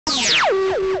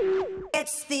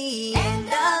It's the end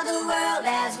of the world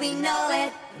as we know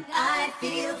it, and I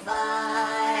feel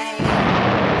fine.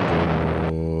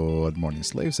 Good morning,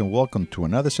 slaves, and welcome to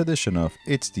another edition of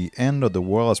It's the End of the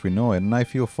World as We Know It, and I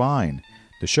Feel Fine,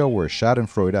 the show where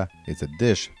Schadenfreude is a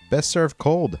dish best served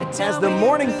cold. As the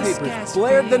morning papers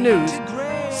blared the news,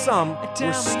 some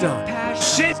were stunned.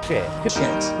 Shit!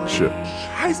 Shit.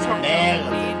 I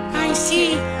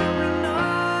see.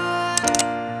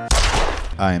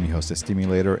 I am your host, the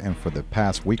Stimulator, and for the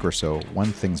past week or so,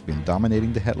 one thing's been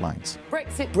dominating the headlines.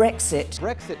 Brexit. Brexit.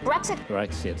 Brexit. Brexit.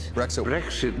 Brexit. Brexit.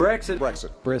 Brexit. Brexit. Brexit.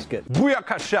 Brisket.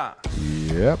 Booyakasha.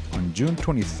 Yep, on June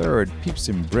 23rd, peeps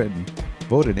in Britain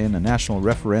voted in a national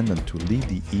referendum to leave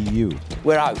the EU,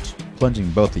 We're out.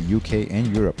 plunging both the UK and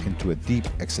Europe into a deep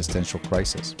existential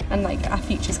crisis. And our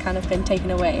future's kind of been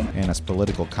taken away. And as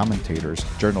political commentators,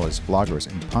 journalists, bloggers,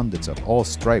 and pundits of all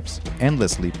stripes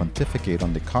endlessly pontificate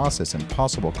on the causes and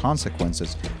possible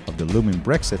consequences of the looming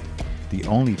Brexit, the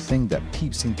only thing that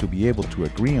peeps seem to be able to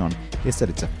agree on is that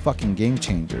it's a fucking game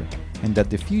changer, and that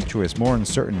the future is more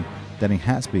uncertain than it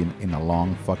has been in a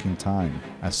long fucking time.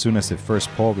 As soon as the first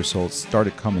poll results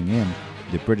started coming in,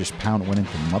 the British pound went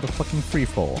into motherfucking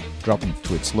freefall, dropping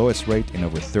to its lowest rate in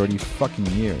over 30 fucking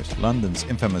years. London's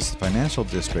infamous financial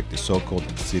district, the so-called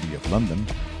City of London,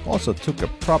 also took a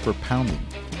proper pounding,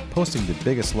 posting the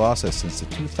biggest losses since the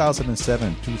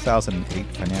 2007-2008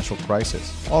 financial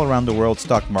crisis. All around the world,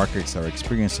 stock markets are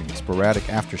experiencing sporadic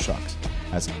aftershocks,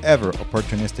 as ever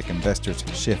opportunistic investors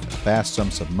shift vast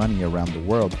sums of money around the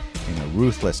world in a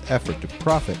ruthless effort to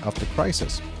profit off the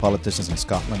crisis. Politicians in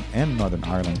Scotland and Northern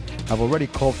Ireland have already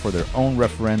called for their own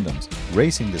referendums,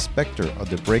 raising the spectre of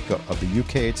the breakup of the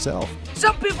UK itself.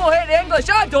 Some people hate the English,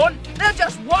 I don't. They're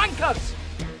just wankers.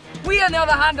 We, on the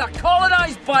other hand, are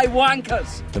colonised by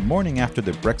wankers. The morning after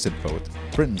the Brexit vote,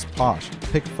 Britain's posh,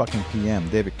 pig-fucking PM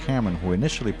David Cameron, who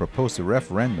initially proposed a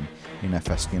referendum in a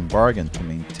Faustian bargain to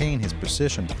maintain his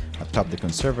position atop the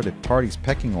Conservative Party's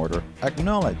pecking order,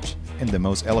 acknowledged in the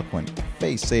most eloquent,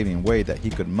 face-saving way that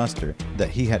he could muster that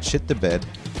he had shit the bed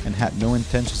and had no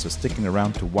intentions of sticking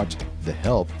around to watch the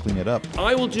Help clean it up.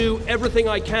 I will do everything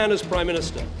I can as Prime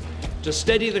Minister to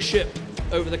steady the ship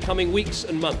over the coming weeks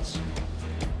and months.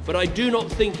 But I do not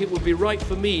think it would be right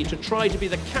for me to try to be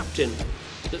the captain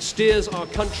that steers our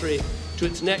country to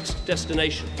its next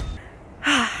destination.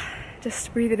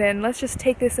 Just breathe it in. Let's just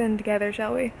take this in together,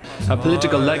 shall we? A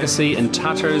political legacy in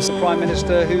tatters. The Prime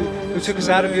Minister who took us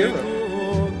out of Europe.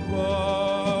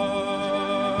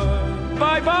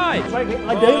 Bye-bye!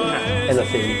 I don't have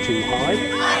anything to hide.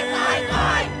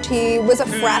 He was a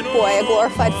frat boy, a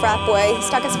glorified frat boy. He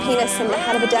stuck his penis in the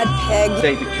head of a dead pig.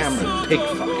 David Cameron, pig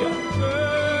fucker.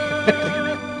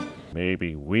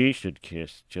 Maybe we should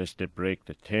kiss just to break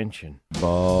the tension.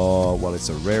 But while it's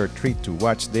a rare treat to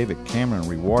watch David Cameron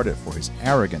rewarded for his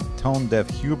arrogant, tone-deaf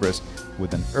hubris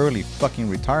with an early fucking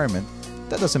retirement,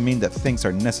 that doesn't mean that things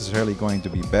are necessarily going to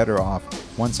be better off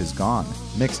once he's gone.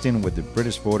 Mixed in with the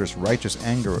British voters' righteous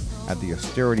anger at the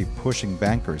austerity-pushing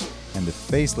bankers and the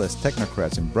faceless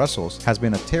technocrats in Brussels has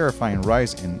been a terrifying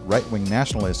rise in right-wing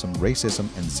nationalism, racism,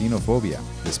 and xenophobia.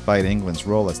 Despite England's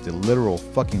role as the literal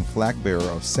fucking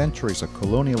flag-bearer of centuries of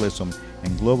colonialism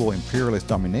and global imperialist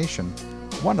domination,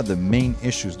 one of the main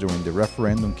issues during the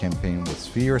referendum campaign was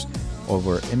fears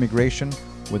over immigration,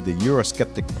 with the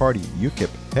Eurosceptic party UKIP,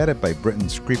 headed by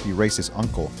Britain's creepy racist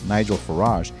uncle Nigel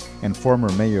Farage and former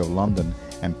mayor of London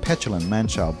and petulant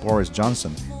manchild Boris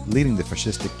Johnson, leading the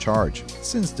fascistic charge.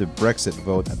 Since the Brexit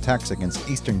vote, attacks against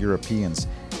Eastern Europeans,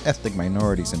 ethnic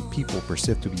minorities, and people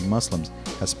perceived to be Muslims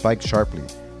has spiked sharply,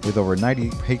 with over 90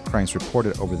 hate crimes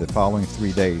reported over the following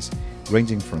 3 days,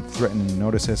 ranging from threatening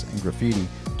notices and graffiti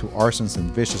to arsons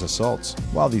and vicious assaults.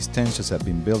 While these tensions have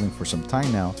been building for some time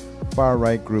now,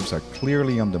 far-right groups are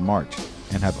clearly on the march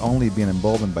and have only been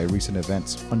emboldened by recent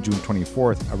events. On June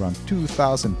 24th, around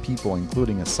 2,000 people,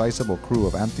 including a sizable crew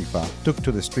of Antifa, took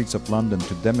to the streets of London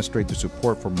to demonstrate their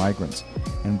support for migrants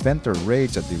and vent their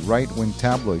rage at the right-wing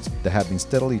tabloids that have been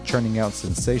steadily churning out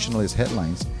sensationalist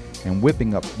headlines and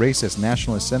whipping up racist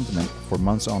nationalist sentiment for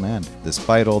months on end.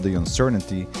 Despite all the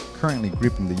uncertainty currently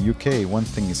gripping the UK, one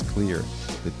thing is clear.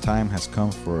 The time has come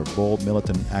for bold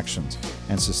militant actions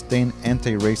and sustained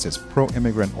anti-racist,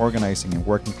 pro-immigrant organizing in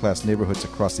working-class neighborhoods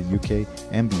across the UK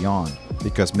and beyond.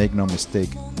 Because make no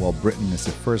mistake, while Britain is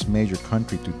the first major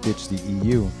country to ditch the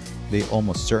EU, they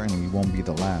almost certainly won't be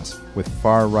the last, with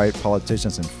far-right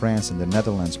politicians in France and the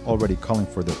Netherlands already calling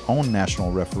for their own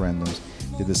national referendums.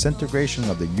 The disintegration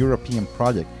of the European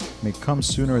project may come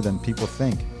sooner than people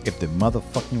think. If the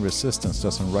motherfucking resistance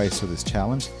doesn't rise to this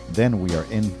challenge, then we are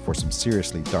in for some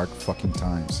seriously dark fucking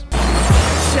times.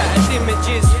 Shattered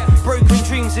images, broken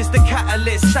dreams rhymes is the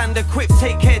catalyst, and equipped,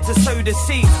 take care to sow the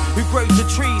seeds. Who grows the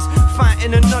trees,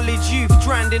 fighting a knowledge youth,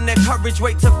 drowned in their courage,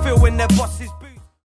 wait to feel when their bosses